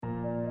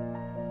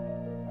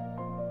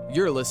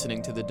You're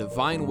listening to the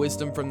Divine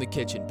Wisdom from the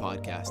Kitchen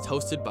podcast,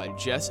 hosted by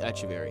Jess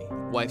Echeverry,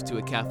 wife to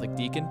a Catholic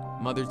deacon,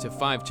 mother to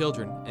 5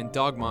 children, and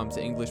dog mom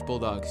to English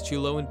bulldogs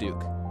Chulo and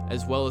Duke,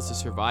 as well as a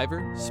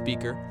survivor,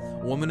 speaker,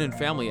 woman and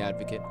family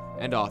advocate,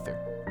 and author.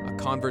 A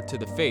convert to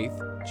the faith,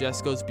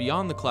 Jess goes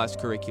beyond the class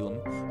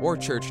curriculum or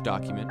church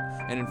document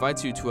and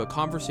invites you to a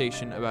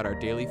conversation about our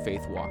daily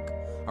faith walk,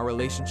 our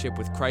relationship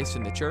with Christ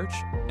and the church,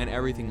 and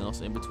everything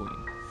else in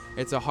between.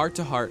 It's a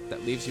heart-to-heart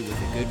that leaves you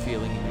with a good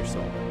feeling in your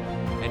soul.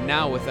 And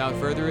now, without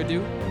further ado,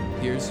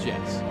 here's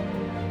Jess.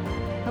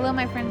 Hello,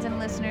 my friends and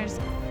listeners.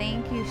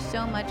 Thank you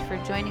so much for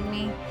joining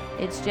me.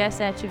 It's Jess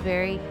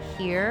Echeverry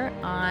here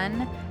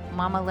on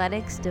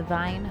Mamaledic's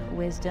Divine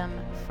Wisdom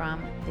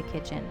from the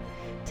Kitchen.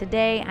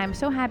 Today, I'm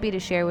so happy to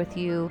share with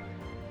you,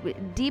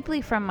 deeply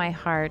from my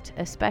heart,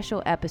 a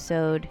special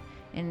episode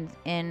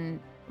in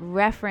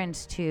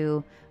reference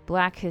to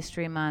Black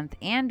History Month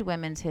and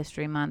Women's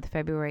History Month,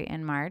 February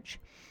and March.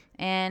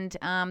 And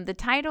the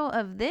title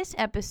of this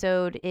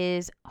episode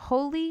is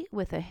Holy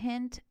with a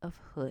Hint of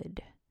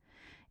Hood,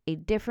 a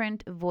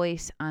different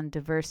voice on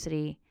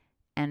diversity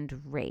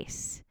and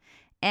race.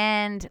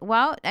 And,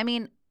 well, I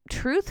mean,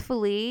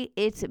 truthfully,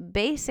 it's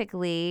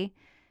basically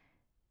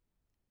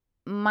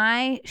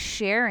my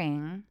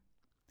sharing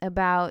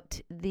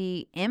about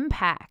the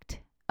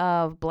impact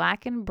of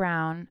Black and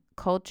brown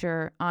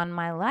culture on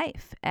my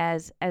life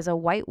as a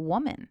white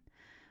woman.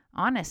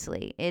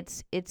 Honestly,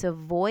 it's a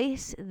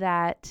voice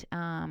that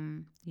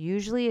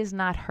usually is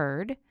not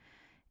heard,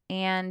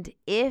 and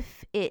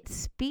if it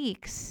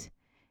speaks,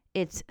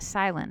 it's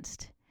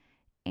silenced.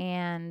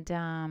 And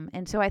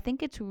so I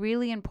think it's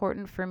really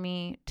important for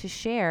me to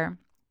share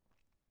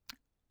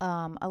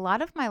a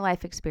lot of my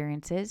life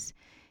experiences,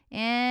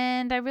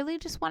 and I really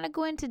just want to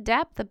go into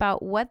depth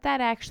about what that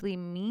actually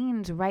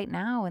means right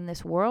now in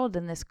this world,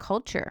 in this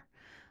culture,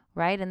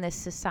 right, in this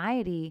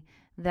society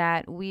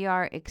that we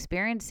are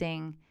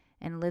experiencing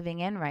and living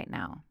in right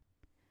now.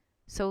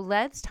 So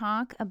let's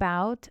talk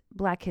about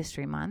Black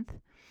History Month.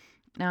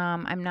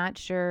 I'm not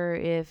sure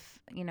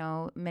if,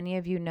 many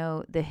of you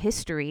know the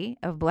history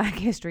of Black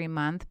History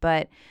Month,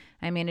 but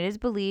I mean, it is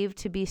believed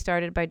to be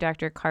started by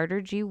Dr. Carter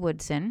G.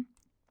 Woodson.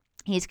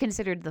 He's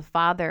considered the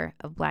father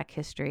of Black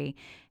history.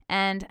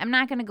 And I'm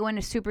not going to go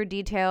into super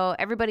detail.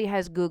 Everybody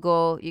has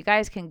Google. You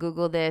guys can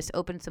Google this,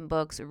 open some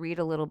books, read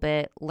a little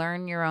bit,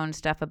 learn your own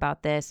stuff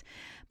about this.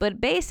 But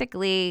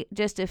basically,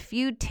 just a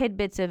few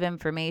tidbits of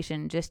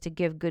information just to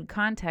give good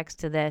context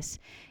to this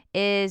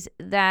is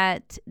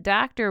that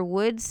Dr.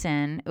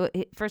 Woodson,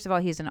 first of all,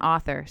 he's an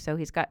author. So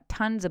he's got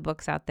tons of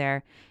books out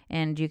there,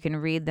 and you can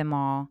read them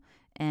all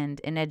and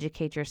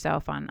educate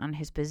yourself on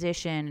his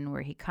position and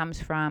where he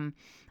comes from.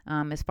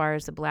 As far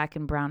as the Black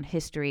and brown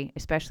history,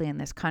 especially in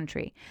this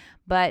country.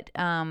 But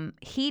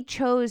he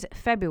chose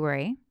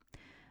February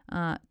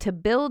to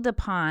build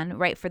upon,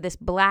 right, for this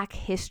Black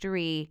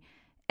history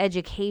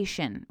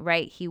education,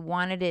 right? He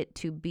wanted it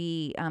to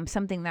be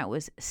something that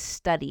was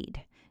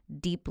studied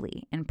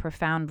deeply and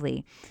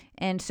profoundly.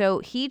 And so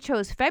he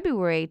chose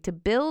February to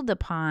build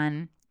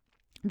upon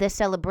the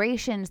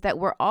celebrations that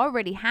were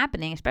already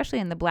happening, especially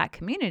in the Black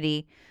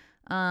community,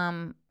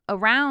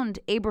 around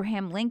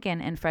Abraham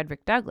Lincoln and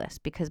Frederick Douglass,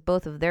 because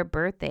both of their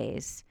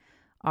birthdays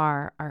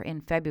are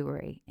in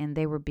February, and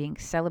they were being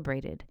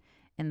celebrated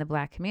in the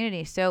Black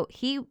community. So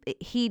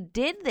he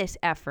did this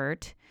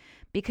effort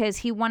because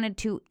he wanted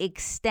to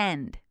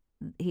extend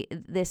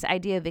this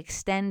idea of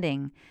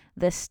extending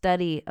the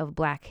study of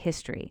Black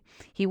history.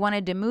 He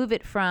wanted to move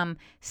it from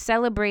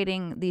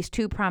celebrating these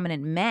 2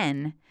 prominent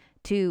men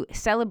to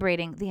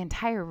celebrating the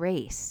entire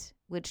race,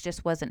 which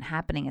just wasn't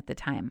happening at the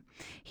time.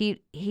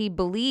 He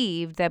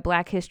believed that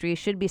Black history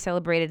should be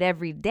celebrated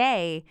every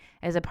day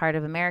as a part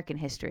of American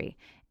history.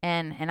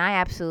 And I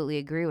absolutely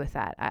agree with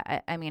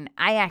that. I mean,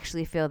 I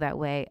actually feel that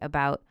way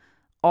about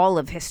all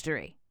of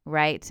history,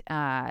 right?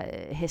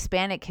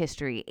 Hispanic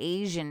history,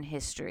 Asian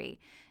history,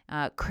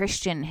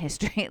 Christian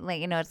history.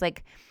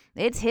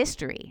 It's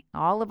history.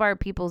 All of our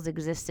peoples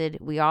existed.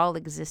 We all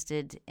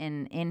existed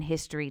in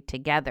history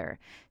together.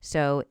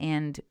 So,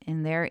 and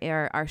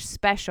there are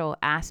special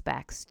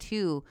aspects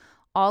to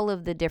all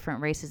of the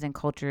different races and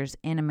cultures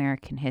in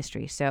American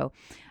history. So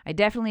I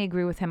definitely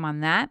agree with him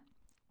on that.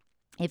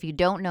 If you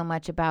don't know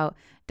much about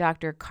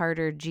Dr.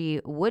 Carter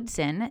G.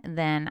 Woodson,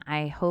 then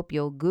I hope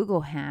you'll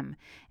Google him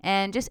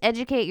and just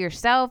educate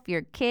yourself,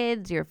 your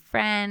kids, your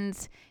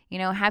friends,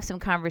 have some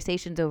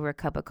conversations over a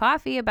cup of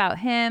coffee about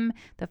him,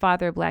 the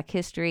father of Black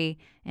history,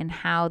 and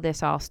how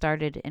this all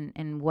started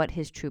and what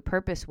his true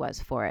purpose was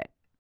for it.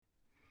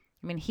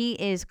 I mean, he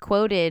is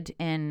quoted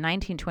in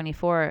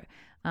 1924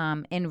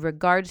 in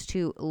regards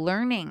to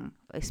learning,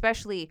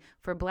 especially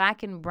for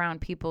Black and brown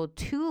people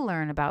to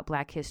learn about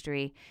Black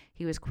history.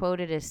 He was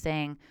quoted as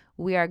saying,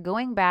 "We are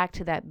going back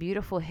to that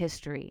beautiful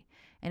history,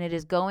 and it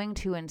is going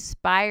to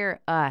inspire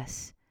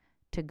us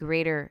to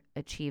greater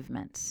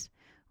achievements."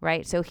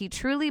 Right? So he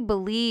truly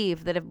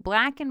believed that if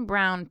Black and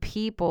brown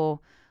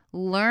people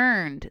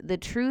learned the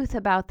truth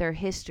about their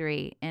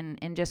history and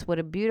just what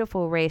a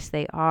beautiful race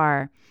they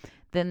are,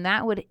 then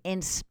that would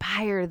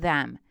inspire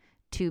them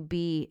to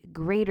be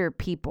greater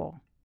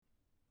people.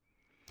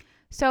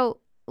 So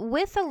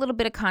with a little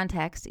bit of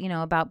context,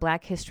 about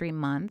Black History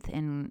Month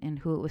and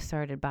who it was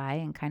started by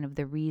and kind of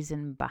the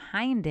reason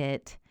behind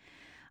it,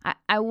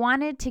 I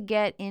wanted to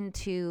get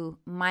into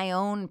my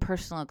own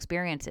personal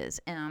experiences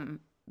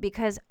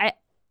because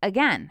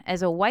again,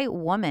 as a white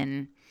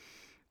woman,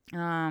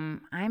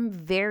 I'm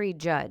very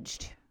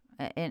judged.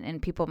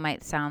 And people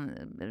might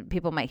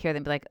hear them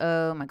and be like,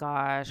 oh my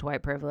gosh,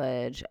 white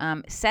privilege.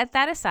 Set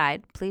that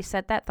aside. Please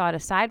set that thought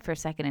aside for a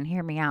second and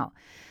hear me out.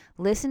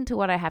 Listen to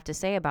what I have to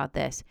say about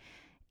this.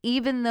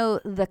 Even though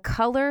the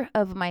color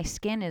of my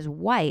skin is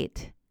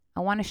white,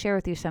 I want to share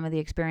with you some of the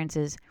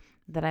experiences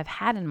that I've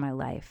had in my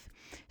life.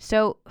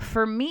 So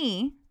for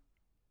me,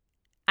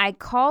 I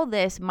call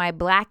this my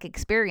Black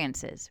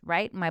experiences,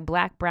 right? My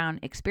Black-brown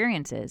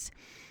experiences.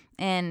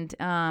 And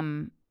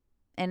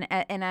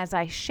as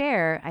I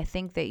share, I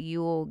think that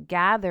you will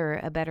gather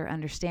a better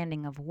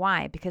understanding of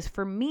why. Because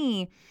for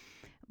me,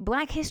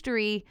 Black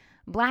history,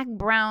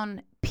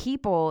 Black-brown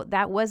people,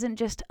 that wasn't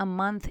just a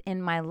month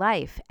in my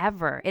life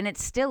ever. And it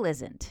still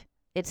isn't.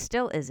 It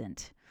still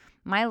isn't.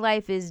 My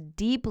life is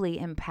deeply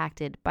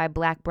impacted by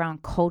Black-brown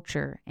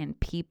culture and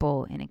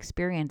people and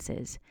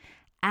experiences.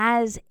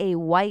 As a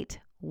white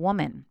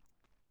woman,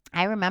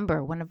 I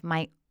remember one of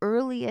my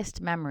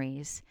earliest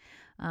memories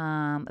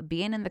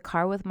being in the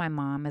car with my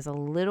mom as a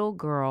little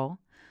girl,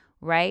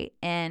 right?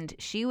 And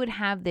she would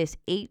have this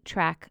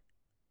 8-track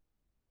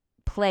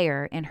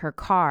player in her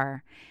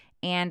car.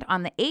 And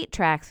on the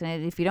 8-tracks,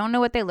 and if you don't know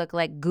what they look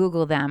like,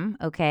 Google them,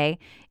 okay?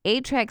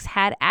 8-tracks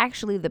had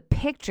actually the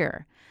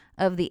picture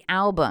of the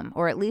album,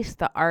 or at least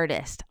the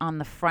artist, on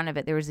the front of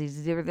it. There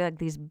were like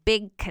these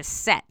big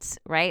cassettes,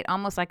 right?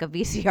 Almost like a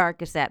VCR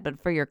cassette,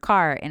 but for your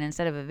car. And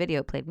instead of a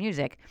video, played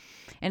music.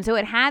 And so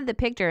it had the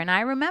picture. And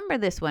I remember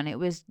this one. It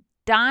was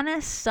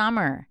Donna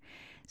Summer,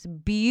 this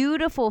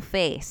beautiful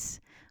face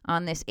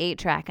on this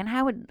 8-track. And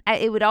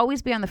it would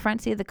always be on the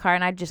front seat of the car,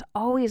 and I'd just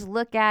always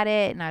look at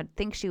it, and I'd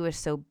think she was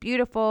so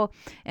beautiful.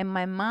 And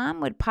my mom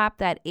would pop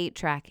that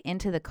 8-track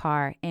into the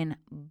car and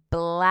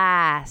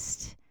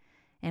blast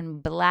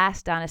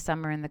Donna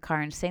Summer in the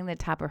car and sing the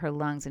top of her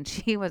lungs. And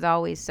she was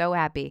always so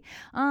happy.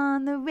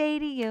 On the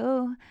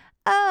radio,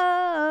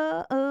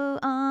 that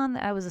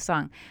was a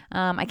song.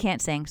 I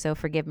can't sing, so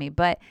forgive me,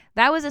 but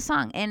that was a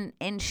song. And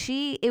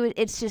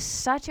it's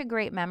just such a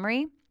great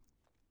memory.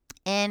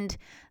 And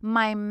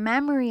my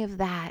memory of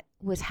that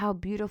was how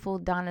beautiful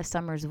Donna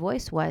Summer's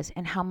voice was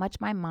and how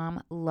much my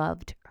mom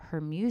loved her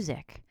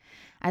music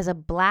as a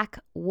Black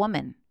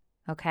woman.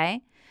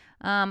 Okay.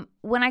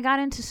 When I got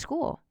into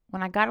school,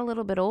 when I got a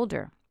little bit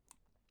older,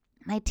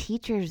 my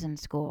teachers in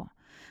school,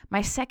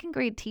 my second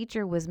grade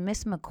teacher was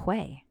Miss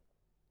McQuay.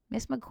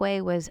 Miss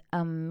McQuay was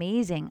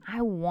amazing.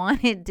 I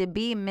wanted to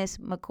be Miss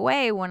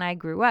McQuay when I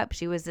grew up.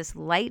 She was this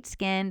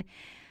light-skinned,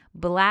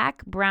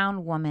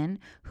 Black-brown woman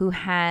who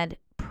had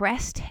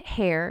pressed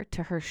hair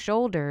to her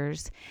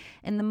shoulders.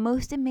 And the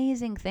most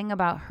amazing thing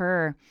about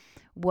her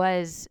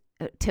was,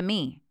 to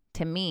me,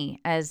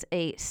 as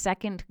a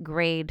second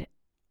grade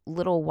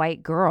little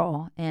white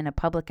girl in a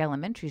public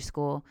elementary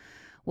school,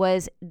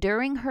 was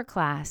during her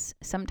class,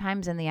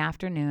 sometimes in the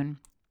afternoon,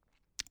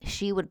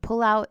 she would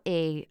pull out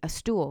a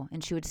stool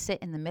and she would sit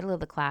in the middle of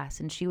the class,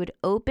 and she would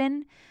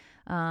open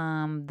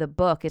the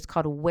book. It's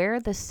called Where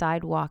the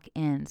Sidewalk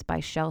Ends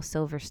by Shel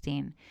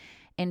Silverstein.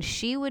 And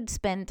she would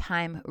spend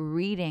time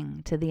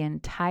reading to the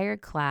entire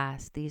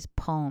class these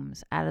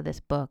poems out of this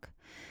book.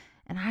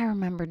 And I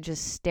remember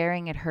just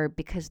staring at her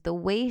because the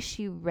way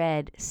she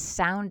read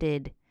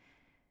sounded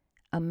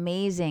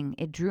amazing.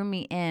 It drew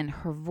me in.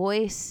 Her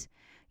voice,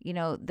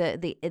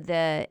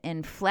 the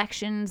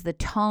inflections, the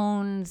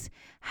tones,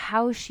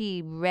 how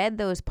she read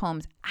those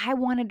poems. I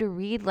wanted to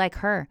read like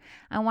her.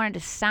 I wanted to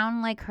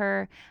sound like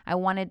her. I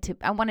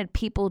wanted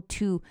people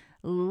to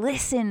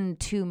listen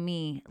to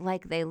me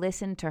like they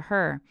listened to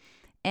her.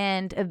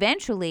 And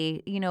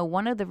eventually,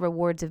 one of the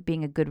rewards of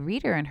being a good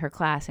reader in her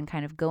class and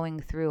kind of going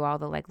through all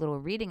the little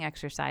reading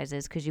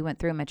exercises, because you went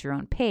through them at your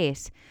own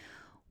pace,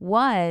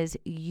 was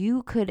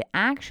you could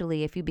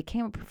actually, if you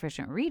became a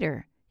proficient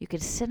reader, you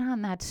could sit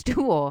on that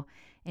stool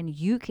and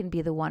you can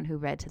be the one who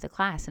read to the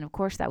class. And of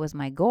course, that was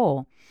my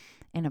goal.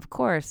 And of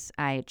course,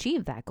 I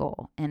achieved that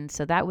goal. And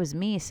so that was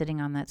me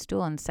sitting on that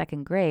stool in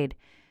second grade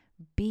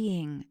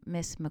being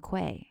Miss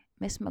McQuay.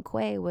 Miss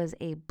McQuay was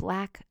a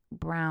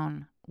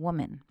Black-brown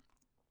woman.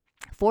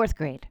 Fourth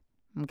grade,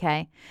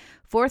 okay?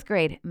 Fourth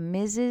grade,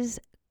 Mrs.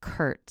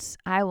 Kurtz.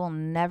 I will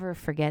never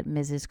forget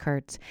Mrs.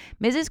 Kurtz.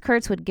 Mrs.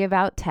 Kurtz would give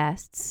out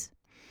tests.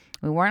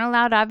 We weren't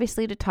allowed,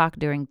 obviously, to talk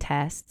during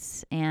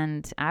tests.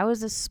 And I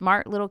was a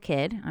smart little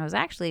kid. I was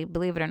actually,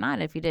 believe it or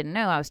not, if you didn't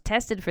know, I was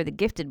tested for the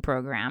gifted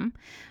program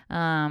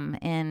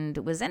and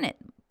was in it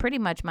pretty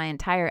much my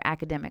entire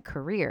academic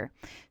career.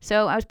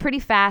 So I was pretty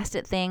fast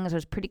at things. I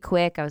was pretty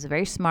quick. I was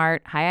very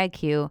smart, high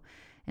IQ.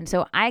 And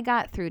so I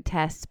got through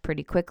tests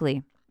pretty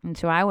quickly. And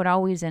so I would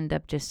always end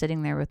up just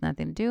sitting there with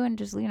nothing to do and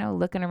just,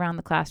 looking around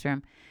the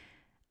classroom.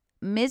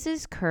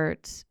 Mrs.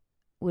 Kurtz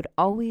would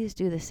always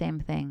do the same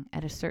thing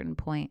at a certain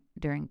point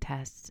during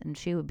tests. And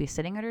she would be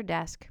sitting at her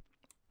desk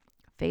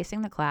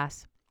facing the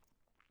class,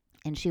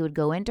 and she would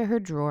go into her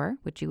drawer,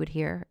 which you would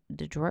hear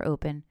the drawer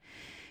open,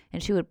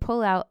 and she would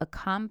pull out a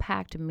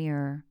compact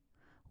mirror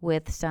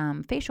with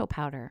some facial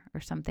powder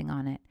or something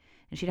on it.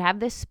 And she'd have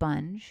this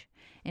sponge,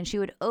 and she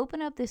would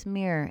open up this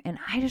mirror. And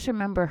I just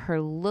remember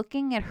her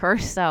looking at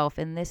herself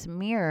in this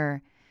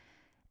mirror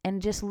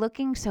and just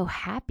looking so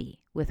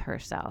happy with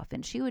herself.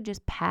 And she would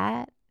just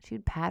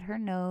she'd pat her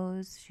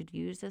nose. She'd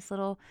use this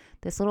little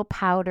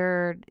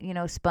powder,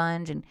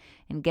 sponge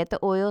and get the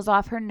oils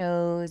off her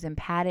nose and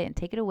pat it and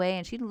take it away.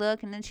 And she'd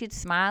look, and then she'd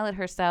smile at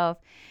herself.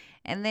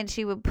 And then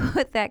she would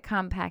put that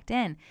compact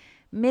in.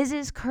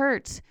 Mrs.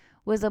 Kurtz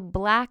was a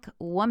Black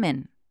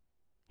woman,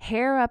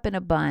 hair up in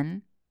a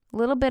bun, a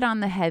little bit on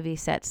the heavy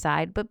set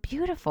side, but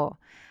beautiful.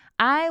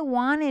 I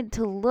wanted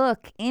to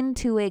look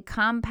into a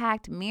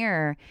compact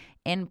mirror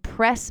and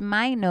press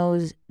my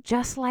nose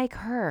just like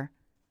her.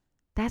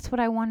 That's what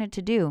I wanted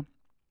to do.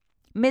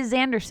 Ms.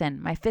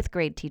 Anderson, my 5th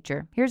grade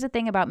teacher. Here's the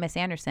thing about Miss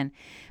Anderson.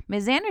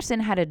 Ms. Anderson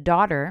had a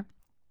daughter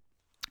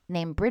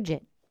named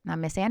Bridget. Now,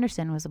 Miss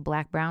Anderson was a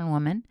Black-brown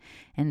woman,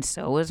 and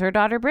so was her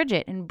daughter,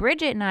 Bridget. And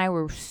Bridget and I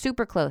were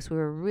super close. We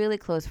were really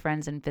close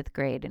friends in 5th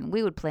grade, and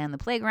we would play on the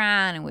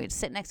playground, and we would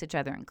sit next to each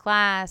other in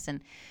class,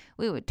 and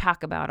we would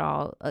talk about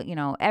all,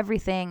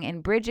 everything.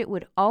 And Bridget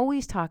would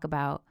always talk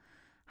about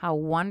how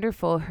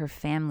wonderful her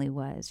family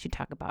was. She'd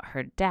talk about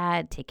her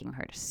dad taking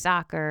her to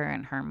soccer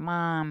and her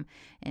mom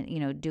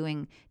and,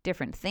 doing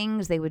different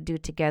things they would do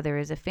together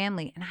as a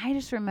family. And I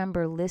just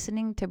remember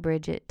listening to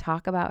Bridget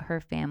talk about her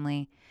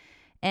family.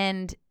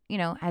 And,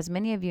 as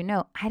many of you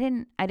know, I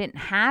didn't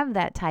have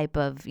that type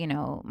of,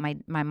 my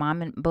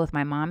mom and both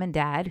my mom and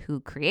dad who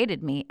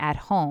created me at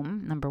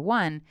home, number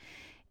one,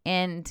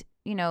 and,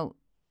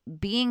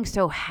 being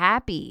so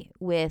happy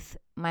with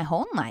my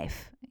home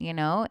life,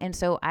 and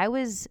so I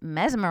was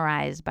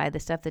mesmerized by the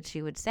stuff that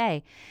she would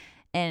say.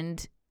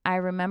 And I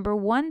remember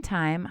one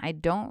time, I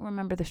don't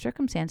remember the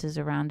circumstances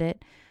around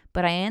it,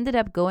 but I ended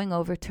up going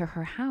over to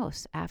her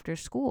house after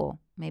school,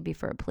 maybe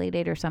for a play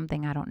date or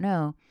something, I don't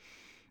know.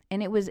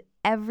 And it was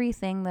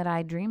everything that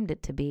I dreamed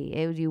it to be.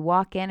 You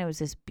walk in, it was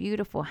this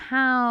beautiful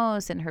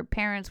house, and her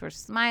parents were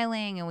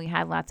smiling, and we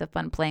had lots of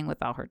fun playing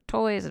with all her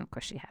toys. And of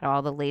course, she had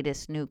all the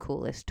latest, new,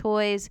 coolest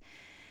toys.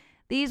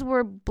 These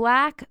were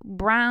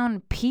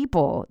Black-brown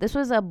people. This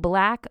was a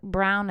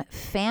Black-brown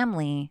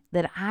family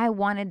that I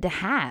wanted to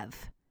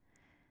have.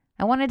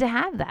 I wanted to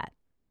have that,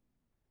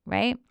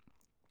 right?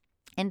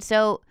 And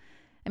so,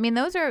 that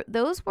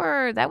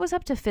was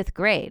up to 5th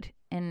grade.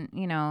 And,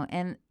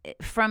 and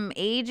from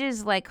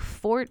ages like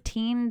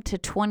 14 to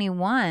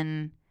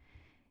 21,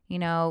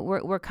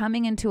 we're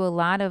coming into a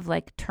lot of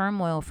like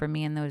turmoil for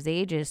me in those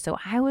ages. So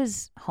I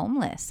was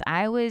homeless.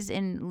 I was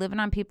living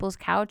on people's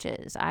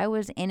couches. I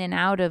was in and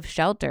out of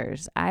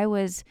shelters. I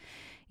was,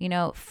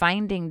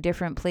 finding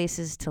different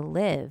places to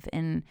live.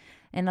 And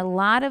a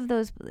lot of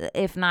those,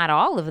 if not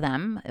all of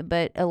them,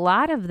 but a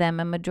lot of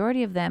them, a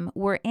majority of them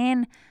were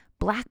in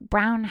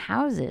Black-brown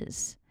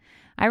houses.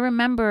 I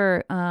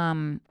remember,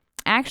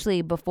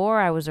 actually, before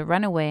I was a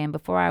runaway and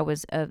before I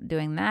was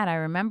doing that, I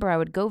remember I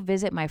would go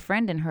visit my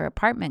friend in her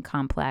apartment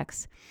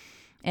complex.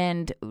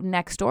 And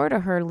next door to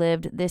her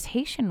lived this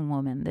Haitian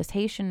woman.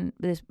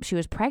 She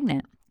was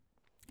pregnant.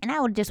 And I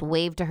would just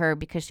wave to her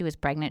because she was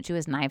pregnant. She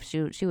was nice.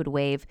 She would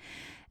wave.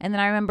 And then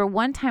I remember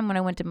one time when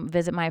I went to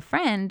visit my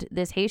friend,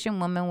 this Haitian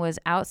woman was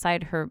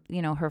outside her,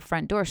 her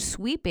front door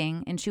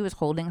sweeping, and she was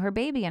holding her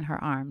baby in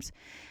her arms.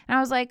 And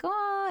I was like,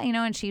 oh,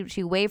 and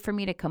she waved for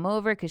me to come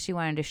over because she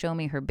wanted to show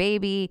me her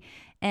baby.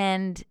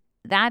 And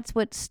that's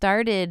what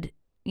started,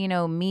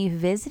 me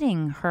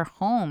visiting her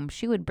home.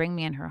 She would bring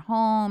me in her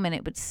home, and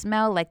it would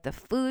smell like the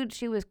food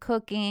she was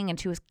cooking, and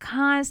she was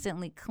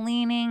constantly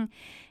cleaning.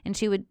 And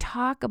she would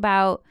talk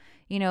about,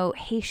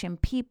 Haitian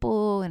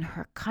people and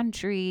her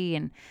country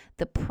and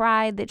the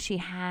pride that she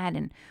had,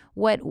 and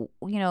what,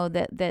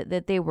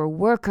 that they were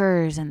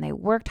workers and they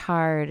worked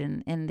hard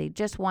and they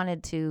just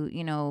wanted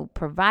to,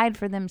 provide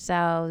for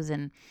themselves.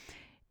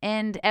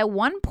 And at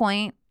one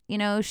point,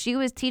 she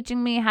was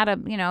teaching me how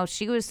to,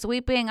 she was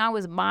sweeping, I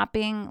was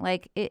mopping.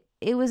 Like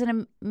it was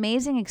an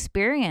amazing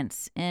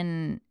experience.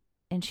 And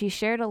she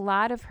shared a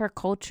lot of her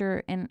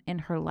culture in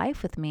her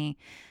life with me.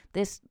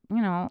 This,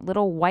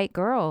 little white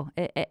girl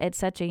at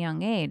such a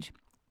young age.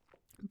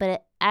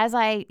 But as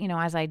I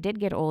did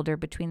get older,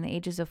 between the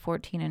ages of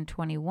 14 and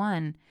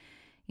 21,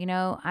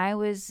 I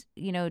was,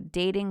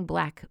 dating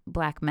black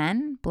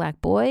men,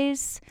 black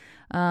boys,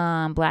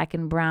 Black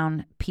and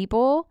brown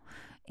people.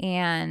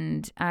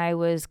 And I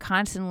was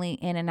constantly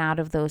in and out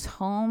of those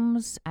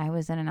homes. I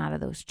was in and out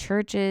of those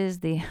churches,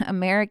 the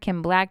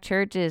American Black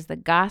churches, the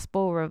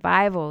gospel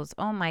revivals.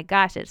 Oh my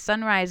gosh, at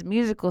Sunrise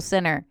Musical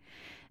Center.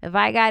 If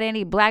I got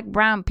any Black,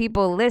 brown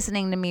people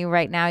listening to me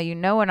right now, you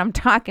know what I'm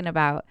talking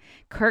about.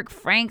 Kirk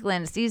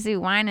Franklin, CeCe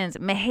Winans,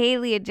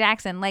 Mahalia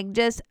Jackson, like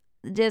just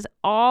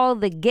all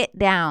the get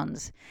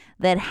downs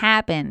that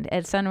happened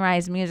at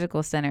Sunrise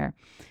Musical Center.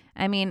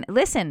 I mean,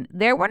 listen,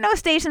 there were no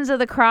Stations of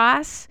the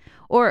Cross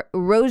or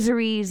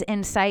rosaries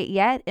in sight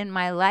yet in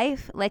my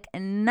life. Like,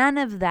 none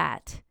of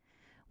that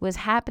was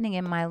happening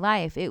in my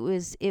life. It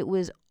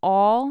was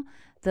all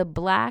the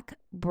Black,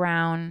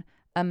 brown,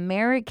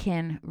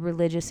 American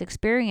religious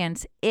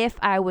experience, if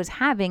I was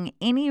having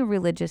any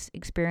religious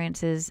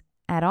experiences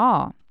at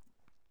all.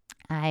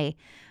 I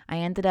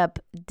ended up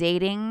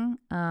dating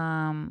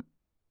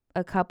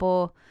a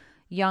couple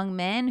young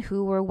men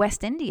who were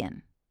West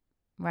Indian,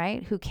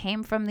 right? Who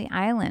came from the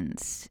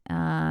islands,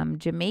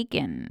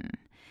 Jamaican,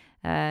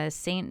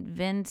 St.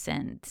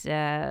 Vincent,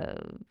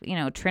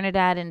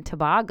 Trinidad and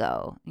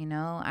Tobago.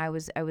 I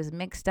was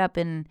mixed up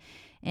in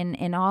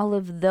all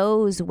of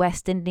those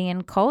West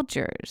Indian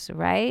cultures,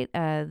 right?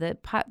 The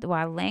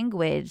Patois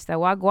language, the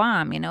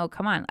Wagwam,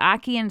 come on,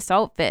 Aki and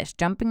Saltfish,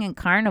 jumping in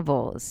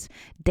carnivals,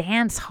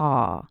 dance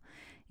hall.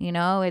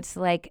 It's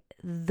like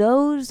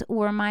those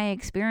were my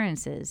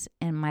experiences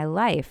in my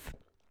life.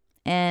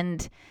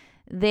 And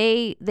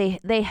they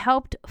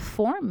helped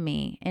form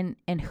me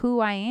in who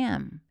I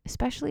am,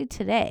 especially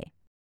today.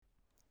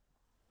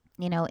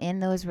 In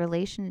those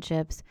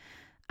relationships,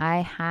 I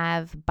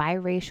have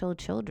biracial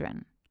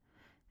children.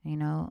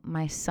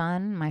 My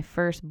son, my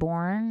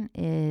firstborn,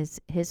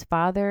 his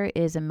father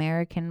is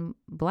American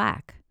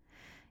Black.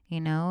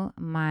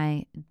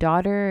 My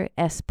daughter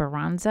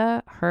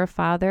Esperanza, her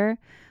father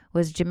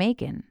was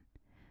Jamaican.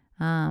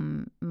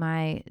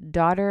 My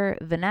daughter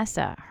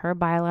Vanessa, her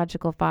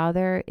biological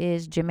father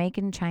is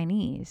Jamaican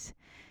Chinese.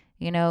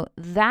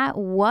 That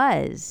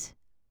was,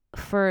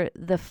 for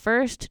the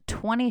first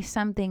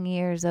 20-something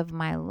years of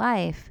my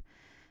life,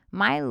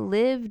 my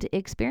lived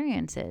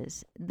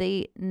experiences.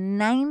 The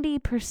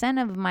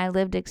 90% of my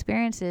lived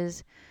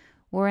experiences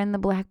were in the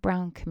Black,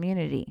 brown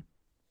community.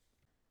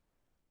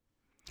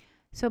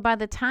 So by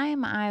the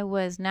time I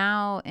was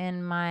now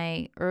in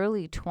my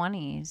early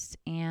 20s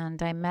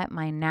and I met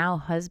my now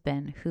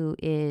husband, who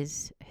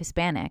is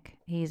Hispanic,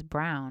 he's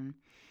brown.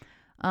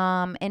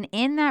 And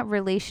in that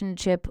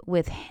relationship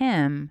with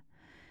him,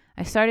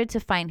 I started to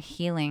find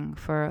healing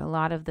for a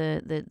lot of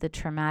the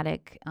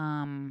traumatic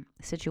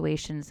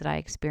situations that I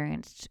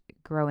experienced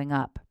growing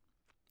up.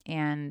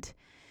 And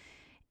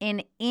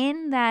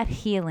in that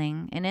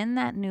healing and in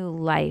that new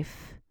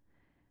life,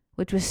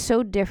 which was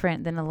so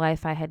different than the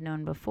life I had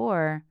known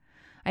before,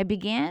 I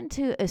began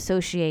to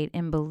associate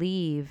and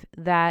believe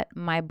that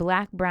my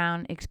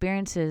Black-brown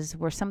experiences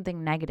were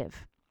something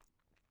negative,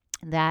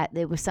 that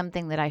it was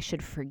something that I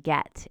should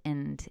forget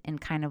and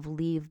kind of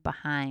leave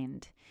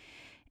behind.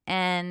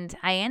 And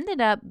I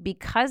ended up,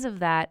 because of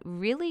that,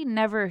 really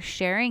never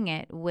sharing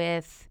it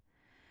with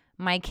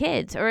my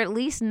kids, or at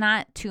least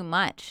not too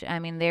much. I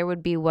mean, there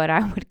would be what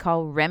I would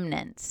call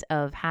remnants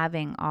of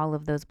having all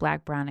of those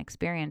Black-brown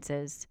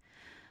experiences.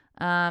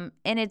 And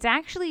it's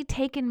actually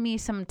taken me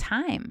some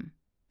time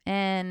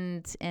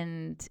and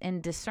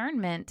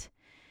discernment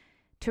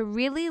to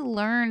really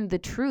learn the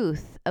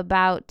truth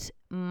about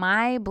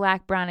my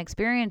Black-brown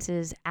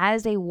experiences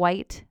as a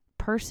white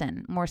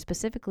person, more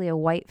specifically a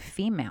white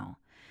female.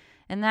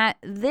 And that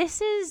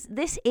this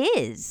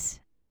is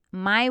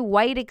my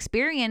white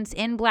experience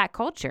in Black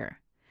culture.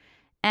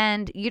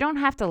 And you don't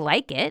have to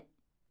like it.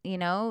 You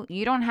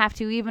don't have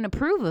to even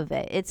approve of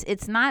it.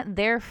 It's not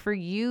there for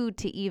you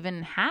to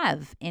even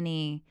have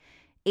any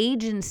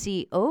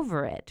agency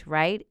over it,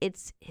 right?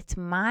 It's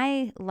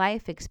my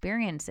life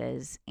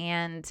experiences,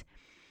 and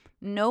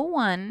no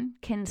one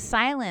can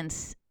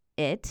silence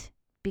it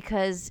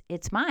because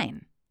it's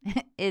mine.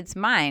 It's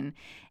mine.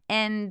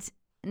 And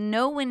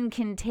no one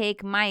can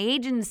take my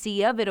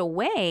agency of it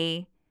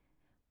away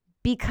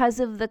because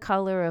of the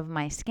color of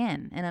my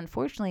skin. And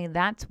unfortunately,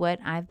 that's what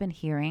I've been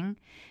hearing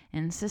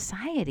in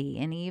society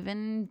and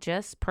even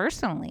just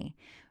personally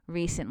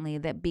recently,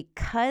 that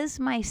because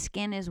my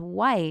skin is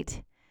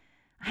white,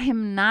 I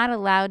am not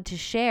allowed to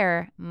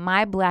share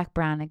my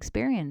Black-brown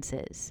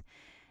experiences.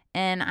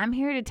 And I'm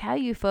here to tell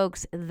you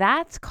folks,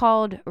 that's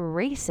called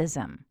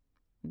racism.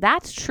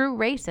 That's true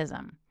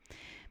racism,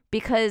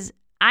 because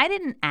I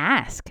didn't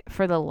ask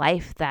for the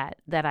life that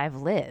I've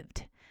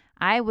lived.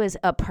 I was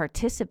a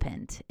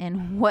participant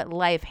in what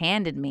life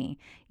handed me.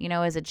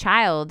 As a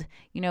child,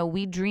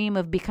 we dream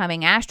of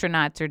becoming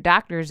astronauts or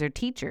doctors or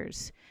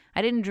teachers.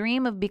 I didn't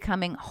dream of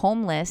becoming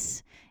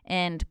homeless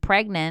and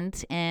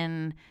pregnant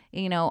and,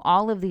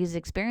 all of these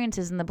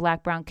experiences in the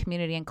Black-brown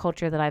community and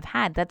culture that I've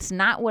had. That's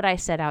not what I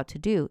set out to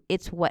do.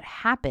 It's what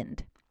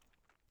happened.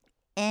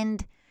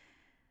 And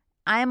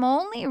I'm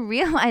only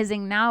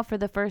realizing now for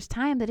the first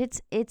time that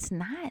it's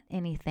not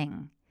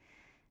anything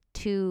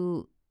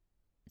to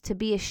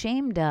be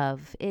ashamed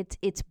of.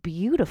 It's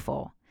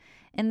beautiful.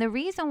 And the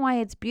reason why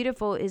it's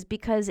beautiful is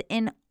because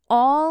in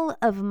all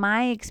of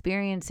my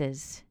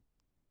experiences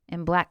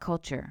in Black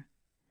culture,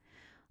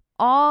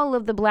 all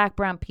of the Black,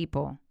 brown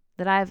people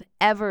that I've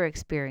ever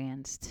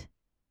experienced,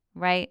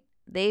 right?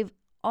 They've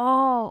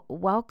all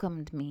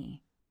welcomed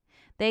me.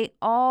 They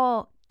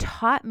all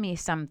taught me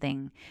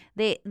something.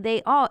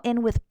 They all,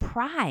 and with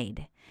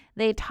pride,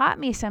 They taught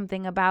me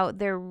something about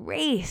their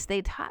race.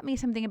 They taught me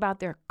something about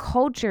their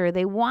culture.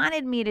 They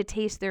wanted me to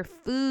taste their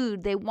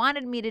food. They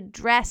wanted me to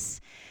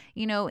dress,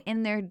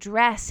 in their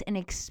dress and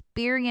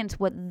experience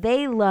what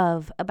they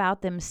love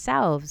about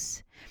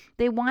themselves.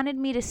 They wanted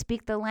me to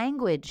speak the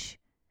language.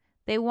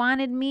 They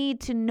wanted me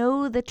to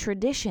know the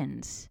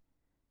traditions.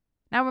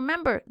 Now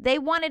remember, they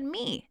wanted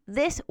me,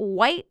 this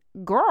white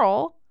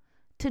girl,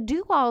 to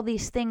do all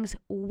these things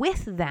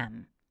with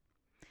them.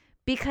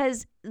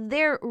 Because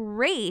their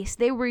race,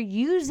 they were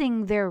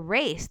using their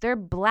race, their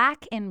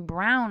black and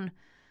brown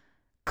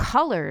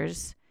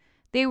colors,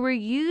 they were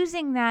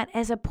using that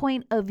as a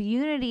point of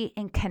unity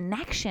and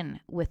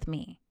connection with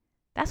me.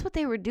 That's what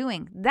they were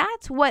doing.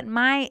 That's what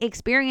my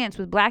experience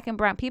with black and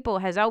brown people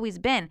has always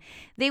been.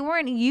 They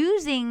weren't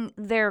using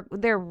their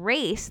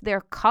race,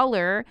 their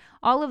color,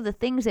 all of the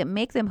things that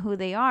make them who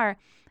they are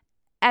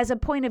as a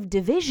point of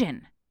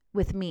division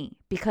with me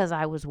because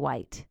I was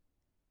white.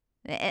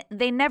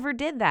 They never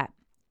did that.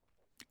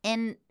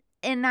 And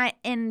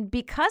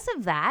because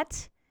of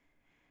that,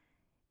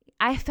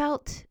 I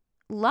felt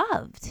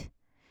loved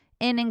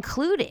and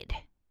included.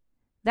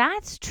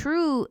 That's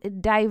true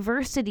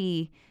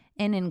diversity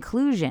and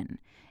inclusion,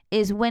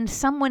 is when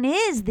someone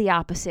is the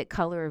opposite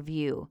color of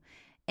you.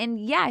 And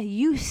yeah,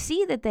 you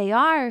see that they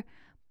are,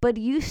 but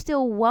you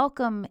still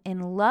welcome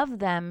and love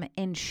them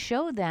and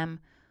show them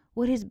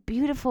what is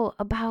beautiful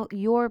about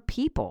your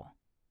people.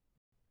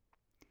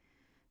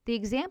 The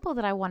example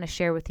that I want to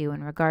share with you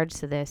in regards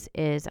to this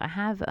is I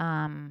have,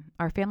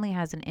 our family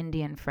has an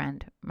Indian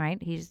friend,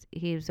 right?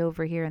 He's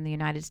over here in the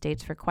United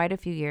States for quite a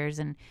few years,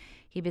 and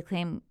he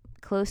became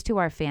close to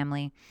our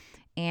family.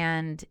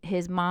 And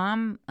his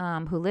mom,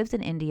 who lives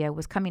in India,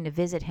 was coming to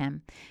visit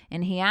him.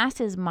 And he asked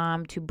his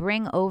mom to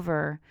bring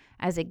over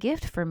as a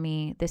gift for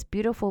me this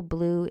beautiful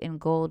blue and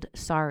gold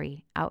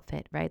sari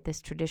outfit, right? This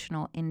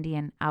traditional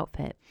Indian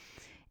outfit.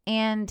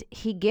 And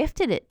he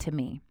gifted it to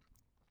me.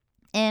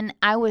 And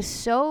I was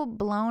so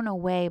blown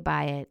away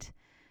by it.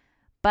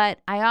 But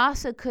I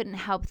also couldn't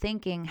help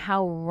thinking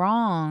how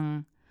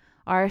wrong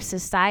our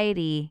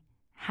society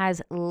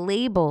has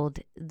labeled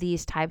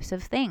these types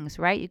of things,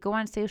 right? You go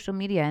on social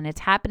media and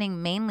it's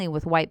happening mainly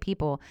with white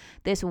people.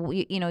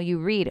 You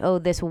read,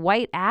 this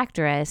white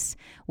actress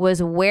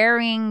was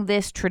wearing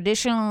this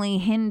traditionally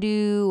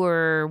Hindu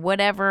or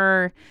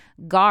whatever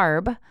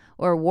garb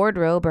or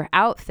wardrobe or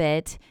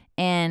outfit,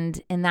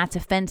 and that's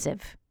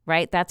offensive,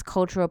 right? That's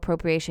cultural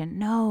appropriation.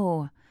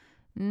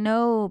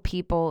 No,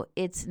 people,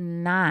 it's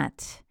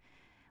not.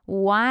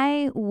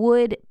 Why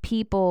would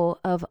people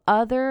of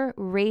other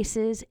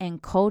races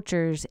and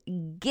cultures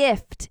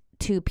gift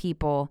to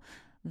people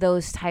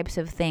those types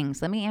of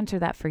things? Let me answer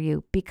that for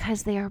you.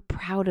 Because they are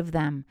proud of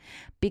them,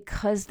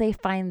 because they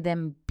find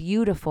them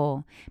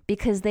beautiful,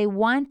 because they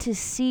want to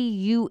see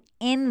you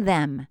in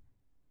them,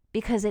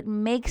 because it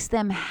makes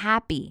them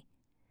happy.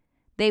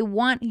 They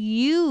want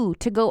you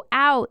to go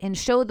out and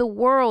show the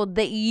world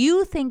that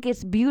you think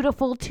it's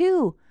beautiful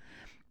too.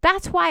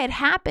 That's why it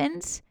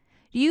happens.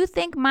 You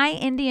think my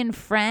Indian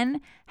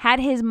friend had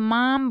his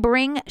mom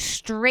bring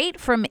straight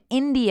from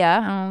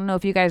India, I don't know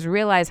if you guys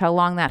realize how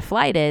long that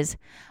flight is,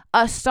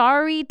 a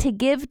sari to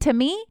give to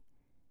me,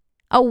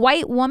 a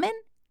white woman?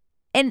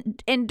 And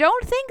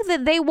don't think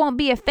that they won't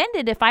be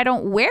offended if I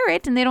don't wear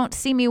it and they don't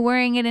see me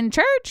wearing it in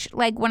church,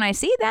 like when I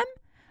see them.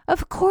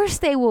 Of course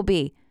they will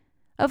be.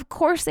 Of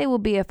course they will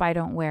be if I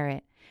don't wear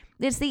it.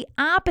 It's the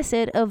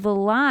opposite of the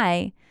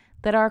lie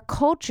that our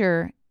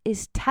culture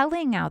is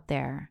telling out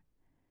there.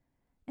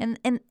 And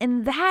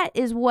that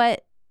is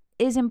what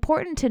is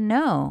important to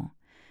know,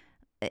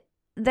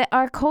 that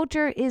our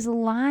culture is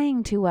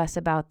lying to us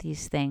about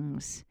these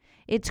things.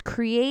 It's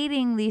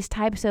creating these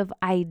types of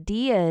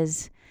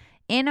ideas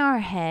in our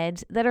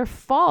heads that are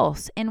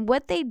false. And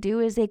what they do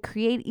is they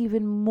create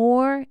even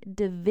more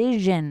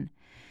division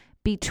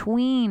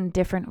between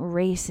different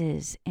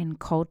races and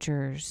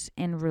cultures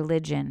and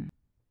religion.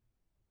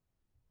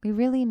 We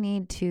really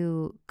need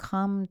to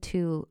come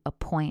to a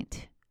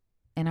point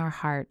in our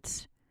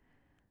hearts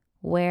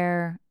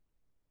where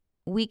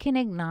we can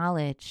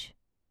acknowledge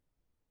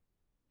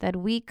that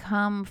we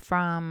come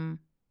from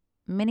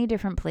many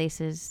different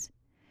places.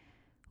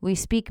 We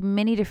speak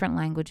many different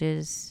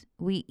languages.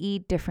 We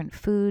eat different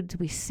foods.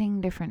 We sing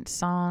different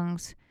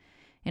songs.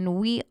 And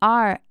we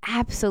are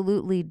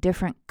absolutely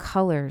different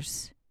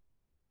colors.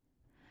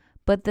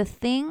 But the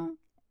thing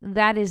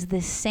that is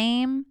the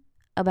same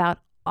about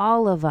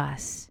all of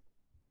us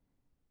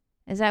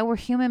is that we're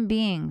human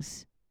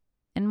beings.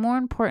 And more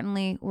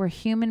importantly, we're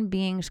human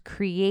beings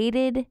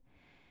created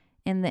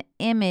in the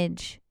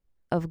image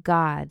of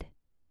God.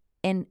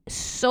 And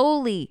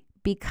solely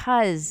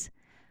because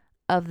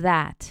of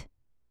that,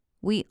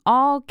 we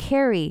all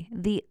carry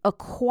the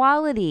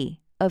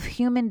equality of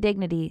human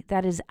dignity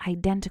that is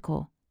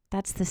identical.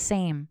 That's the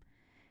same.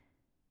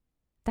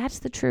 That's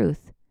the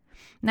truth.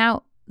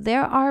 Now,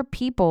 there are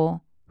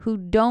people who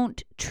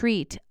don't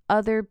treat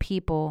other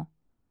people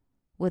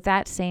with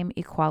that same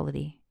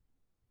equality.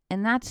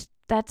 And that's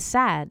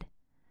sad.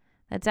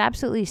 That's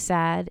absolutely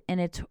sad, and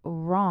it's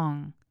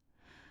wrong.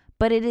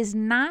 but it is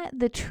not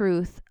the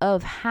truth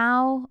of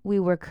how we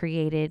were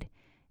created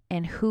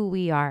and who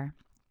we are.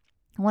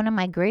 One of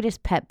my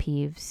greatest pet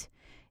peeves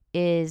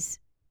is,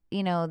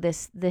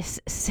 this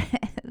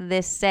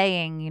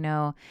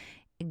saying,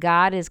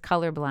 God is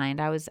colorblind.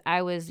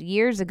 I was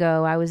years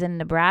ago, I was in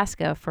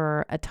Nebraska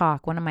for a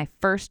talk, one of my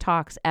first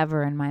talks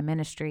ever in my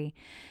ministry.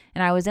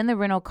 And I was in the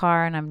rental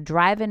car and I'm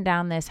driving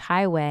down this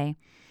highway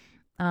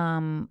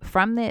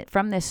from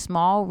this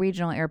small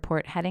regional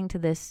airport heading to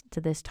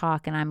this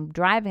talk. And I'm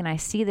driving and I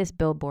see this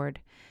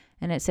billboard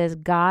and it says,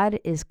 God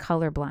is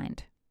colorblind,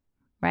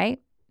 right?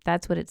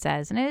 That's what it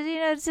says. And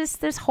it's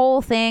just this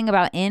whole thing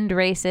about end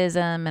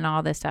racism and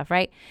all this stuff,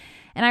 right?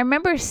 And I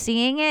remember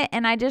seeing it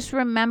and I just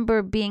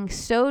remember being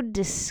so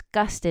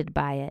disgusted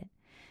by it.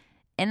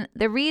 And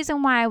the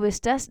reason why I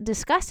was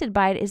disgusted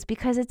by it is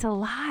because it's a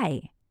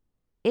lie.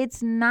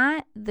 It's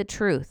not the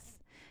truth.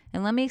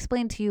 And let me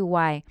explain to you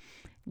why.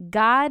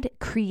 God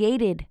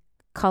created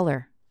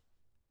color.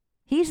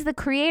 He's the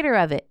creator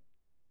of it,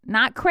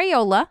 not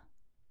Crayola,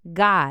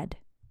 God.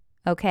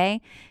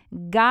 Okay?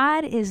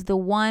 God is the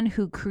one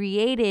who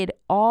created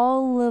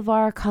all of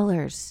our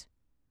colors.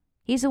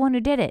 He's the one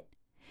who did it.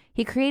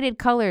 He created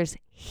colors.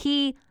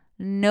 He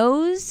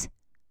knows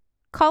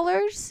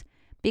colors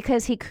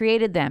because he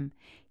created them.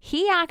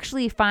 He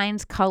actually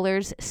finds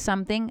colors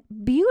something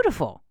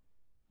beautiful,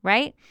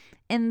 right?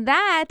 And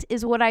that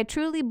is what I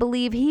truly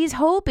believe he's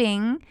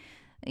hoping,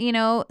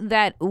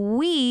 that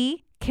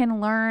we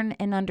can learn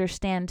and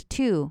understand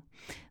too.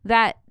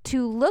 That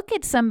to look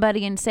at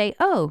somebody and say,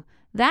 oh,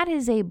 that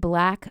is a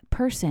black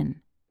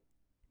person.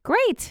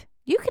 Great.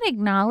 You can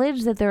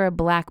acknowledge that they're a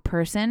black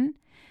person.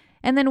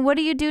 And then what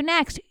do you do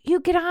next? You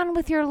get on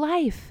with your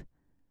life.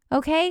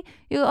 Okay?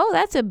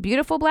 That's a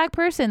beautiful black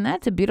person.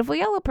 That's a beautiful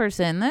yellow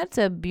person. That's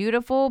a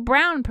beautiful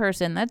brown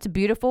person. That's a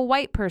beautiful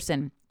white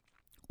person.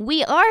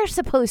 We are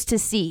supposed to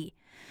see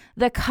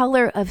the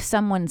color of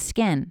someone's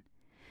skin.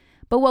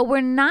 But what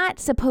we're not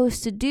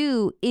supposed to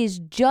do is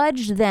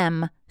judge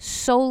them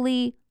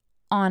solely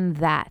on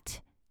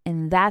that.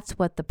 And that's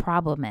what the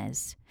problem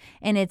is.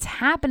 And it's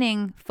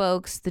happening,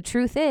 folks. The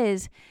truth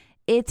is,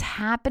 it's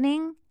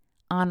happening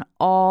on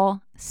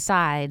all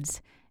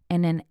sides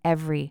and in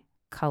every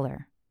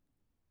color,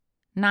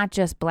 not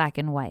just black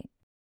and white.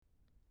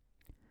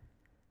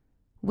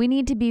 We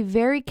need to be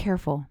very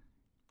careful,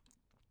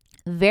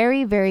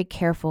 very, very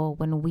careful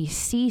when we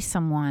see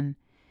someone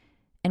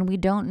and we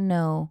don't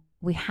know,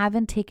 we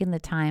haven't taken the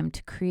time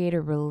to create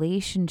a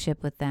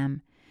relationship with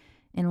them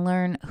and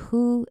learn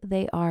who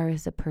they are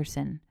as a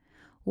person,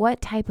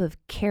 what type of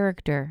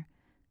character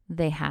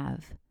they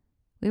have.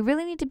 We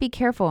really need to be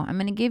careful. I'm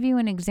going to give you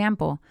an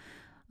example.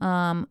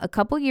 A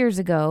couple years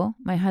ago,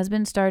 my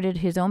husband started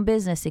his own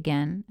business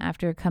again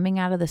after coming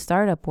out of the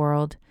startup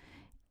world,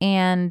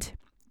 and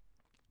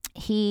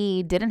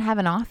he didn't have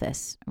an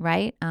office,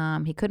 right?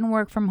 He couldn't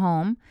work from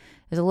home.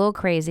 It was a little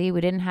crazy.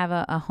 We didn't have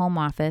a home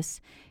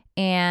office,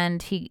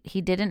 and he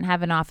didn't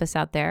have an office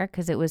out there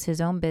because it was his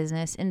own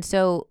business. And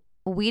so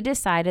we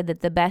decided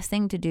that the best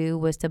thing to do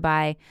was to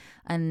buy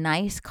a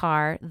nice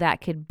car that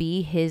could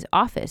be his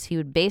office. He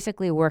would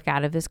basically work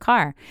out of his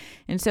car.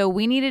 And so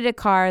we needed a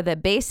car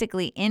that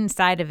basically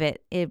inside of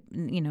it,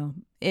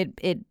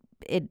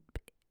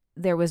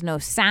 there was no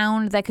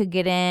sound that could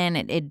get in.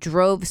 It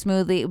drove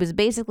smoothly. It was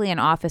basically an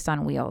office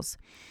on wheels.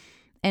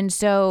 And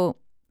so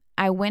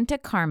I went to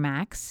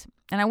CarMax,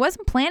 and I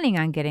wasn't planning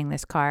on getting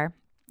this car.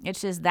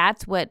 It's just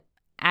that's what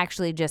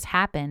actually just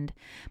happened.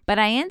 But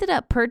I ended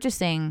up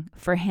purchasing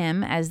for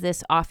him as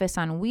this office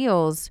on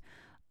wheels,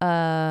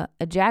 a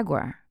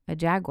Jaguar,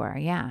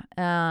 yeah.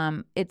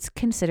 It's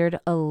considered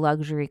a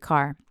luxury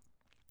car.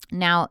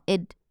 Now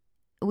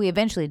we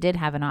eventually did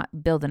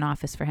build an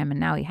office for him, and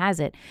now he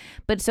has it.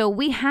 But so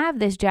we have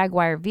this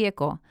Jaguar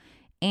vehicle,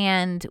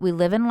 and we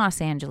live in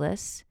Los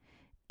Angeles.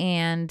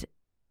 And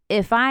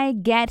if I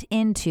get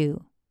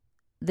into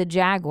the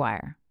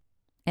Jaguar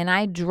and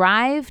I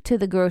drive to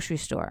the grocery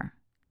store,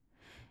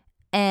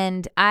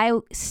 and I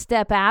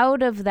step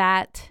out of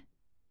that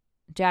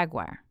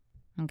Jaguar,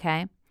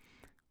 okay?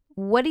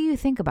 What do you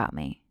think about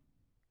me?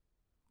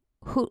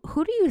 Who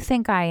do you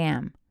think I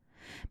am?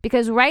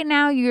 Because right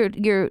now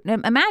you're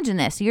imagine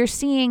this. You're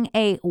seeing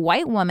a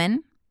white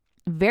woman,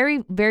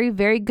 very, very,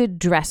 very good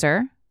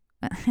dresser.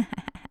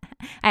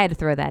 I had to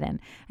throw that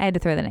in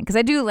because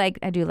I do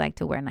like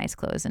to wear nice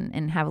clothes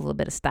and have a little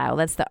bit of style.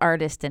 That's the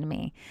artist in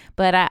me.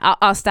 But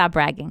I'll stop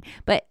bragging.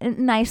 But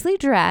nicely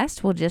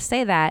dressed, we'll just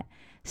say that.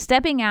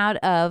 Stepping out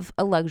of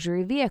a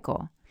luxury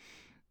vehicle.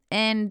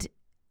 And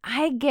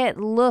I get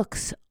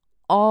looks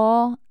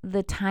all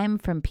the time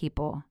from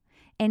people.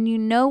 And you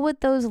know what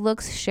those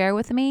looks share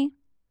with me?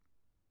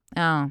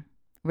 Oh,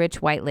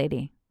 rich white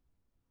lady.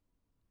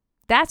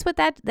 Those are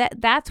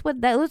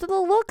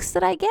the looks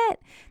that I get.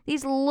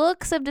 These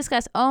looks of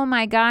disgust. Oh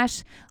my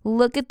gosh,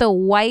 look at the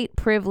white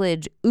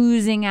privilege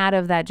oozing out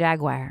of that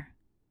Jaguar.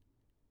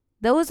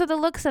 Those are the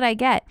looks that I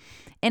get.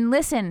 And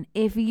listen,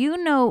 if you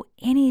know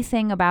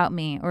anything about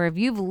me, or if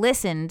you've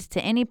listened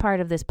to any part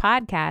of this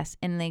podcast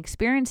and the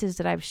experiences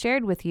that I've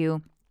shared with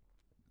you,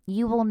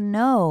 you will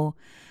know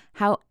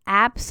how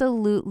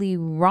absolutely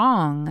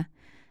wrong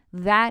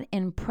that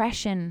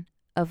impression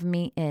of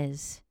me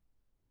is.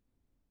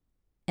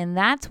 And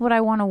that's what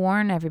I want to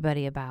warn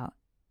everybody about.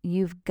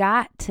 You've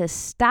got to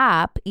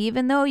stop,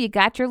 even though you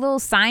got your little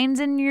signs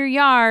in your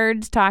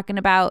yards talking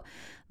about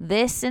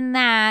this and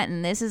that,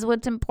 and this is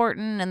what's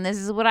important, and this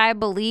is what I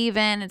believe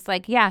in. It's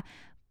like, yeah,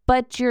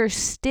 but you're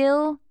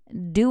still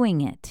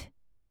doing it.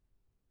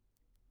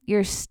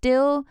 You're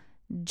still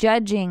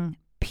judging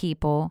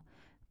people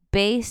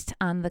based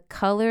on the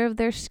color of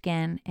their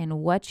skin and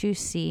what you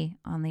see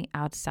on the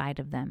outside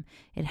of them.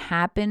 It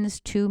happens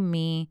to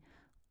me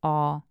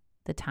all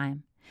the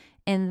time.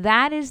 And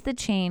that is the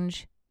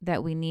change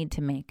that we need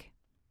to make.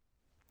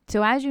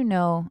 So as you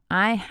know,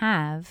 I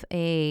have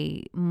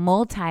a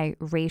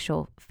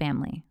multiracial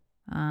family.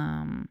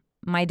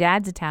 My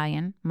dad's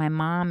Italian. My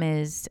mom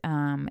is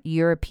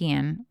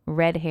European,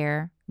 red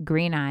hair,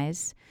 green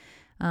eyes.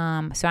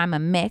 So I'm a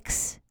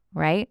mix,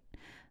 right?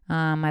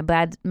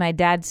 My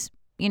dad's,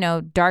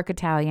 dark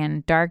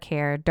Italian, dark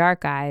hair,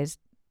 dark eyes,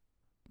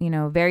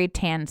 very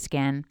tan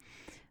skin.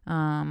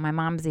 My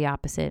mom's the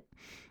opposite.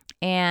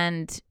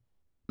 And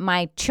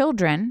my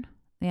children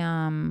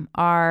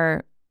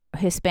are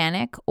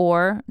Hispanic,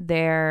 or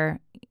they're,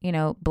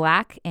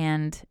 black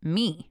and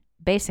me,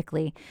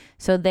 basically.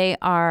 So they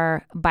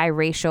are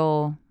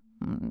biracial,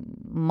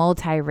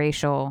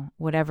 multiracial,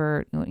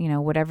 whatever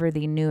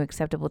the new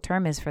acceptable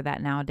term is for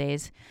that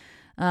nowadays.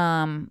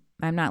 I'm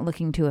not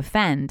looking to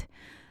offend,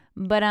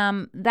 but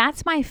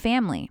that's my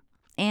family.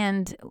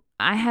 And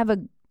I have a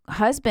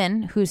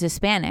husband who's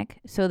Hispanic.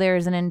 So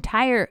there's an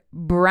entire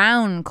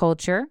brown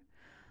culture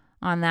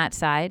on that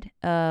side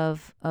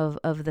of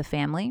the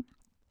family.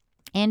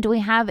 And we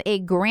have a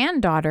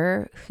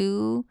granddaughter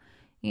who,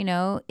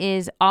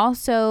 is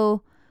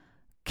also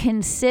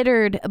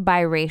considered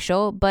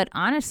biracial, but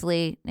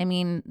honestly, I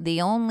mean,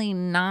 the only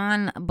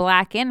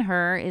non-black in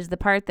her is the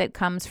part that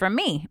comes from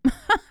me.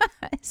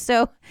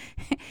 So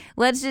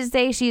let's just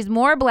say she's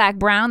more black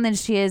brown than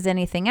she is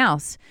anything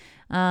else.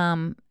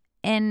 And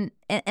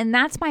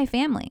that's my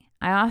family.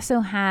 I also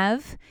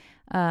have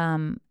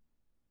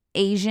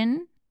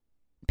Asian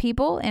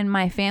people in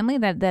my family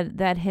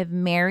that have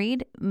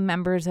married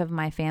members of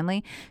my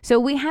family. So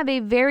we have a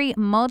very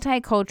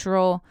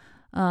multicultural,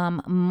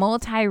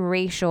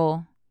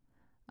 multiracial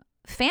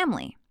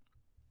family.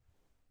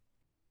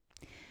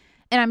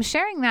 And I'm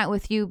sharing that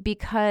with you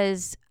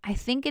because I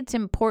think it's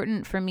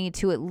important for me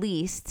to at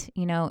least,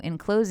 in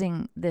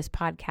closing this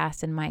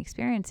podcast and my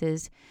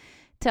experiences,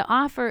 to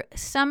offer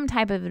some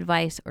type of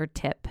advice or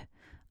tip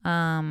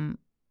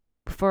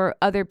for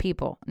other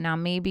people. Now,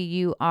 maybe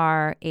you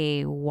are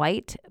a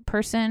white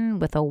person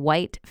with a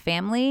white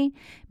family.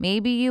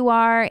 Maybe you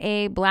are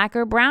a black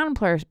or brown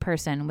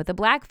person with a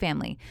black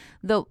family.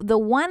 The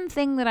one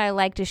thing that I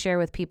like to share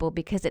with people,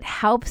 because it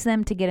helps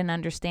them to get an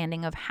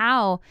understanding of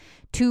how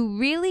to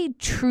really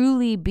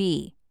truly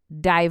be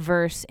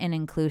diverse and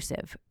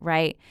inclusive,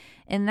 right?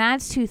 And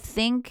that's to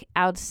think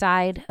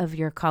outside of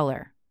your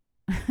color.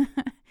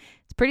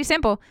 It's pretty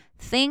simple.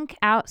 Think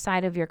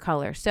outside of your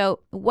color. So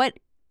what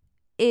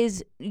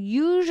is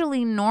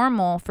usually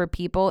normal for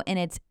people, and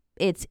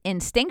it's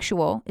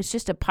instinctual, it's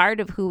just a part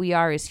of who we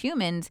are as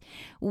humans,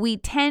 we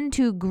tend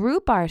to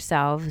group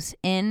ourselves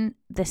in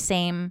the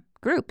same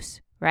groups,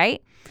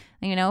 right?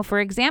 For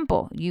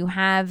example, you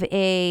have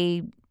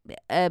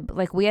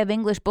like we have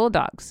English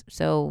bulldogs.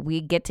 So we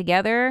get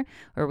together,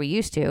 or we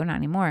used to, not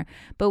anymore,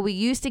 but we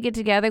used to get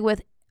together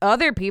with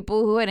other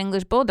people who had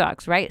English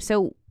bulldogs, right?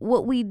 So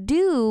what we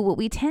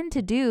tend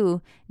to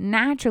do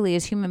naturally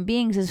as human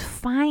beings is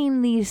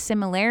find these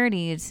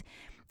similarities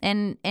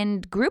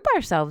and group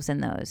ourselves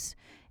in those.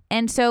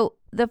 And so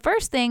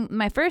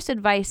my first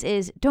advice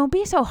is, don't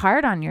be so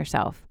hard on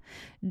yourself.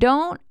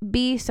 Don't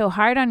be so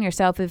hard on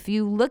yourself. If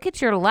you look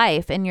at your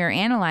life and you're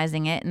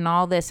analyzing it and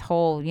all this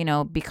whole,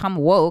 become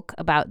woke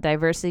about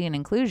diversity and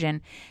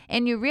inclusion,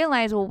 and you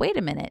realize, well, wait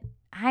a minute,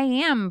 I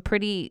am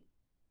pretty,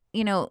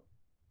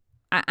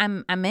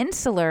 I'm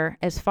insular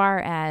as far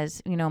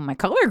as, my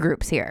color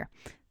groups here.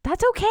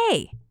 That's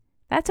okay.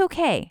 That's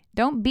okay.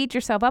 Don't beat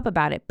yourself up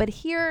about it. But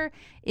here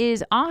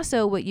is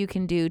also what you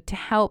can do to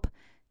help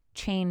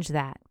change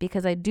that,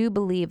 because I do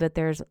believe that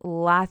there's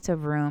lots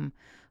of room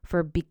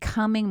for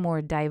becoming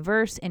more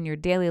diverse in your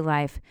daily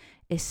life,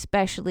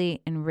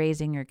 especially in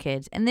raising your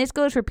kids. And this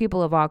goes for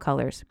people of all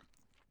colors.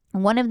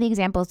 One of the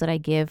examples that I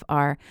give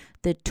are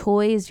the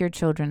toys your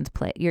children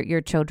play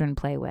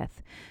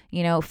with.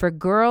 For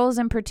girls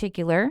in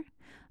particular,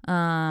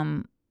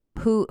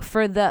 who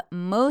for the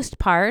most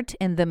part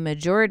and the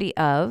majority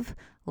of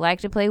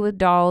like to play with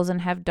dolls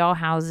and have doll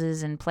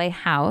houses and play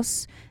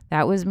house.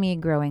 That was me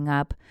growing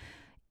up.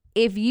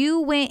 If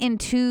you went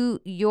into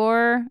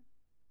your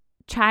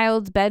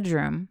child's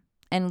bedroom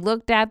and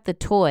looked at the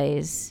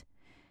toys,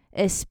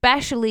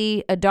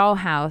 especially a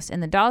dollhouse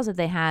and the dolls that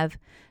they have,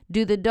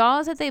 do the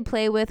dolls that they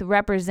play with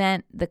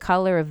represent the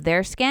color of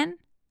their skin,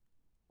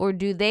 or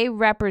do they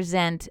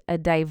represent a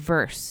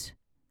diverse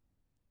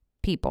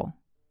people,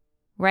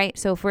 right?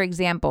 So for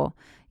example,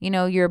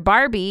 your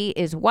Barbie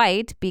is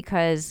white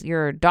because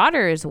your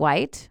daughter is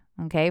white,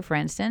 okay, for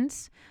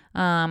instance,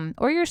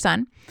 or your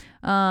son.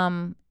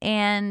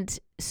 And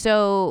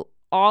so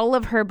all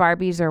of her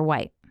Barbies are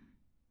white.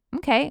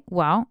 Okay,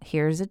 well,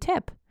 here's a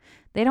tip.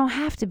 They don't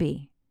have to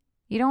be.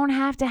 You don't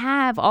have to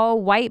have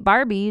all white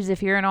Barbies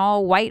if you're an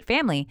all white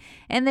family.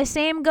 And the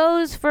same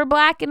goes for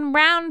black and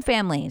brown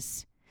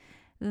families.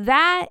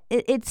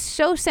 It's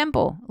so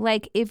simple.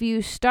 Like if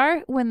you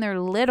start when they're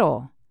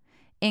little,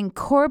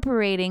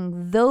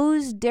 incorporating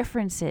those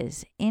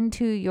differences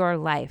into your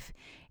life.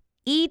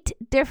 Eat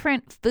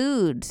different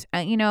foods.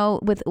 In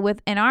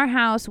our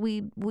house,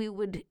 we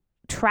would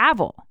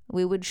travel.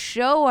 We would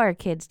show our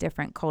kids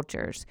different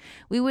cultures.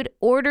 We would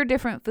order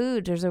different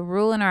foods. There's a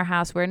rule in our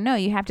house where no,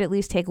 you have to at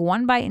least take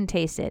one bite and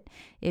taste it.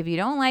 If you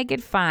don't like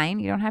it,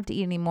 fine. You don't have to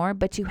eat anymore,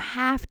 but you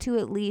have to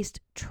at least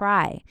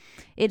try.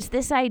 It's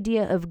this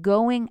idea of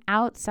going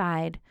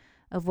outside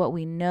of what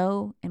we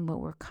know and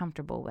what we're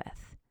comfortable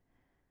with.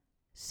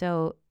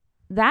 So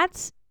I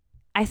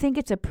think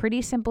it's a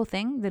pretty simple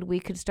thing that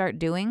we could start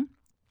doing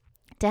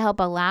to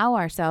help allow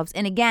ourselves.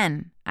 And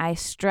again, I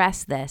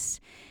stress this.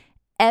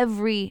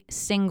 Every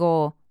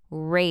single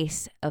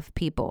race of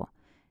people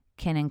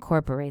can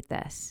incorporate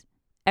this.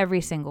 Every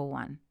single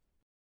one.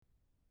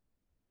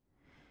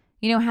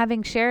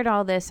 Having shared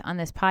all this on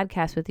this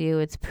podcast with you,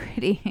 it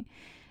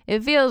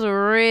feels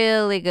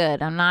really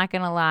good. I'm not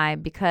going to lie,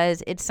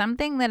 because it's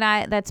something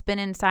that's been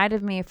inside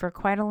of me for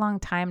quite a long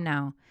time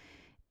now.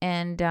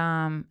 And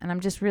I'm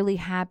just really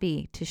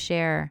happy to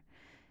share,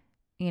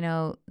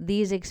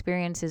 these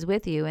experiences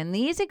with you. And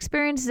these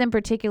experiences in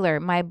particular,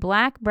 my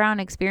black-brown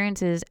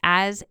experiences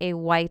as a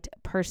white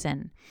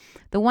person.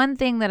 The one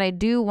thing that I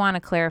do want to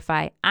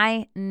clarify,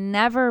 I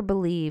never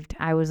believed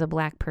I was a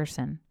black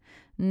person,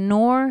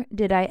 nor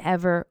did I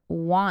ever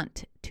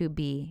want to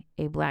be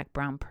a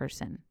black-brown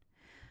person.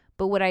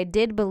 But what I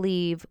did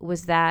believe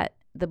was that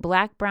the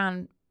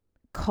black-brown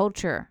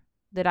culture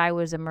that I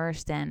was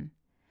immersed in,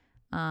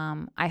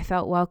 I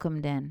felt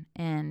welcomed in,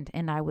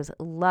 and I was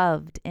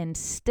loved and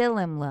still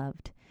am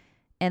loved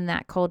in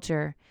that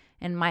culture.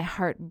 And my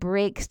heart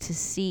breaks to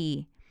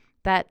see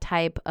that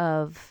type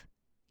of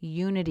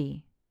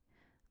unity,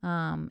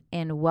 and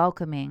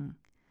welcoming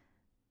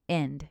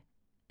end.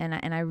 And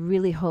I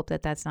really hope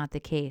that that's not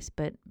the case,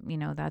 but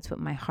that's what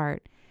my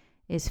heart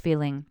is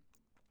feeling.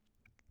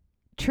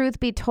 Truth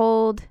be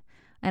told,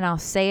 and I'll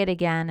say it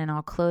again, and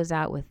I'll close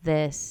out with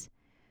this.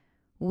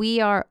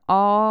 We are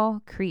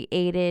all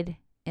created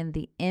in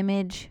the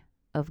image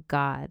of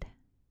God.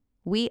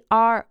 We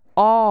are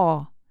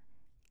all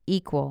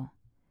equal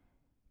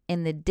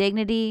in the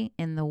dignity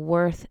and the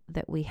worth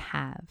that we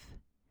have.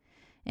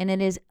 And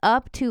it is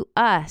up to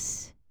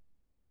us,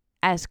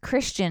 as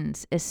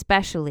Christians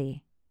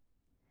especially,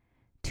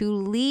 to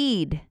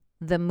lead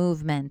the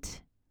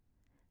movement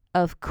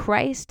of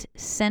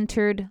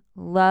Christ-centered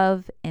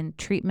love and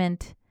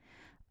treatment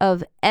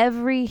of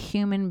every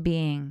human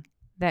being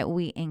that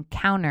we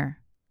encounter,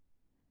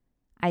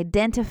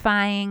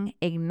 identifying,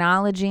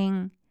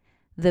 acknowledging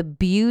the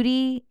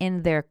beauty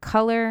in their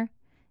color,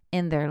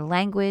 in their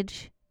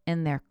language,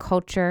 in their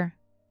culture,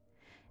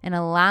 and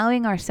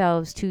allowing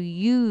ourselves to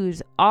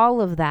use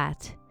all of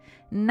that,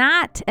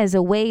 not as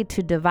a way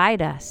to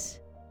divide us,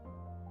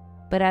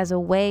 but as a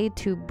way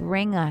to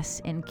bring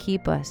us and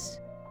keep us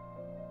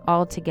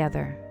all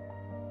together.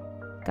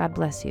 God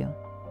bless you.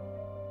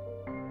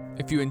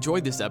 If you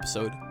enjoyed this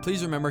episode,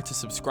 please remember to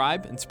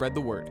subscribe and spread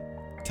the word.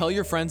 Tell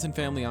your friends and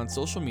family on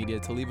social media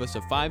to leave us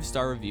a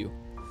 5-star review.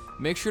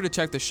 Make sure to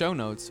check the show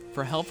notes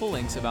for helpful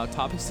links about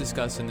topics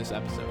discussed in this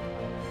episode.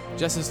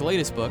 Jess's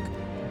latest book,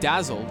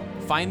 Dazzled,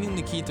 Finding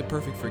the Key to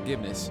Perfect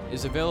Forgiveness,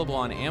 is available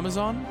on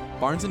Amazon,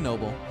 Barnes &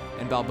 Noble,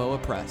 and Balboa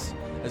Press,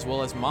 as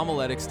well as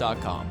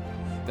Mommaletics.com.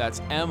 That's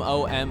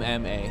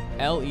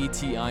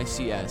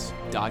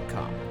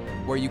MOMMALETICS.com,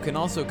 where you can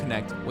also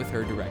connect with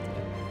her directly.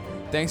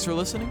 Thanks for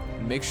listening,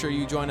 and make sure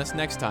you join us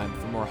next time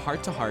for more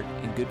heart-to-heart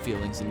and good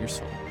feelings in your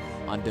soul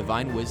on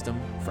Divine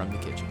Wisdom from the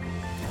Kitchen.